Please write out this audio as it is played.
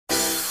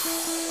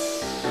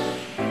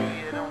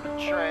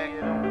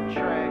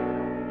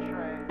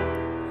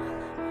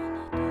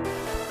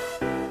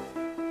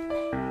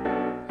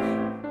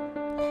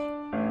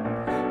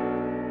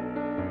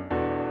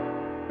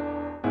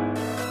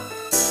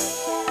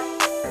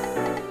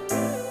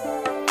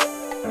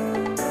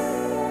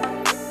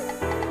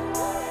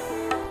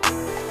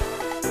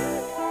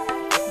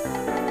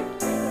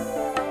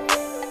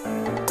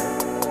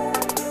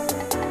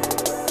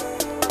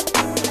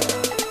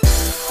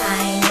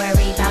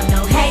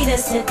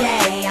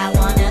Today I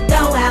wanna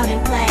go out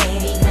and play,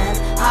 because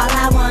all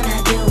I wanna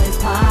do is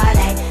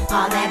party.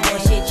 All that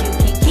bullshit, you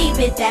can keep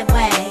it that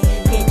way.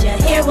 Did you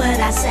hear what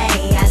I say?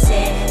 I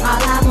said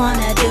all I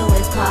wanna do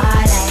is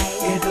party.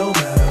 It don't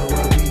matter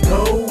where we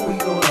go, we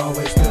gon'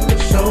 always tell the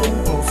show.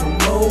 Post some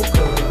more,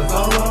 cause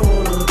all I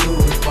wanna do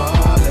is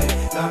party.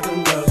 Got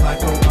them girls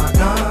like, oh my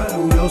god,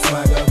 who your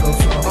swagger goes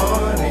so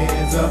hard.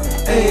 Hands up,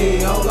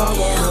 hey, all I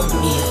wanna do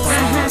is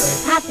party.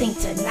 I think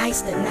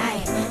tonight's the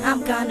night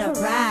I'm gonna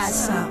ride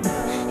something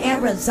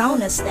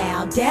Arizona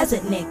style,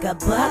 desert nigga,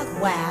 buck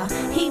wild.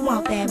 He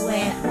want that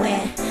wet,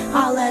 wet,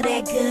 all of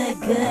that good,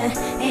 good.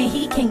 And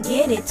he can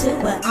get it too,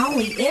 but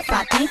only if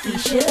I think he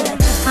should.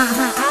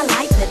 I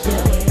like to do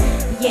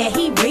it, yeah,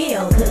 he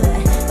real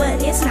good.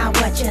 But it's not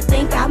what you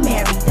think, I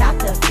married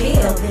Dr.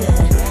 Feel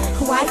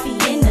Good. Wifey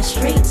in the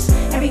streets,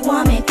 every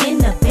woman in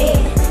the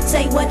bed.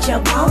 Say what you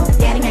want,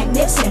 Daddy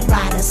Magnificent,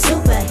 ride a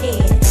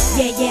superhead.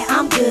 Yeah,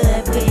 I'm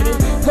good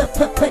with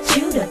it, put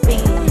you to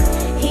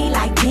bed. He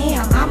like,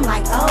 damn, I'm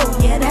like, oh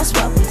yeah, that's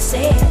what we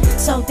said.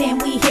 So then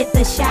we hit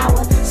the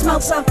shower,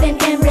 smoke something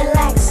and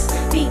relax,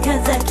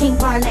 because a king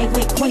parlay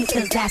with queens,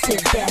 cause that's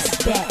his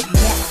best bet,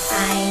 yeah.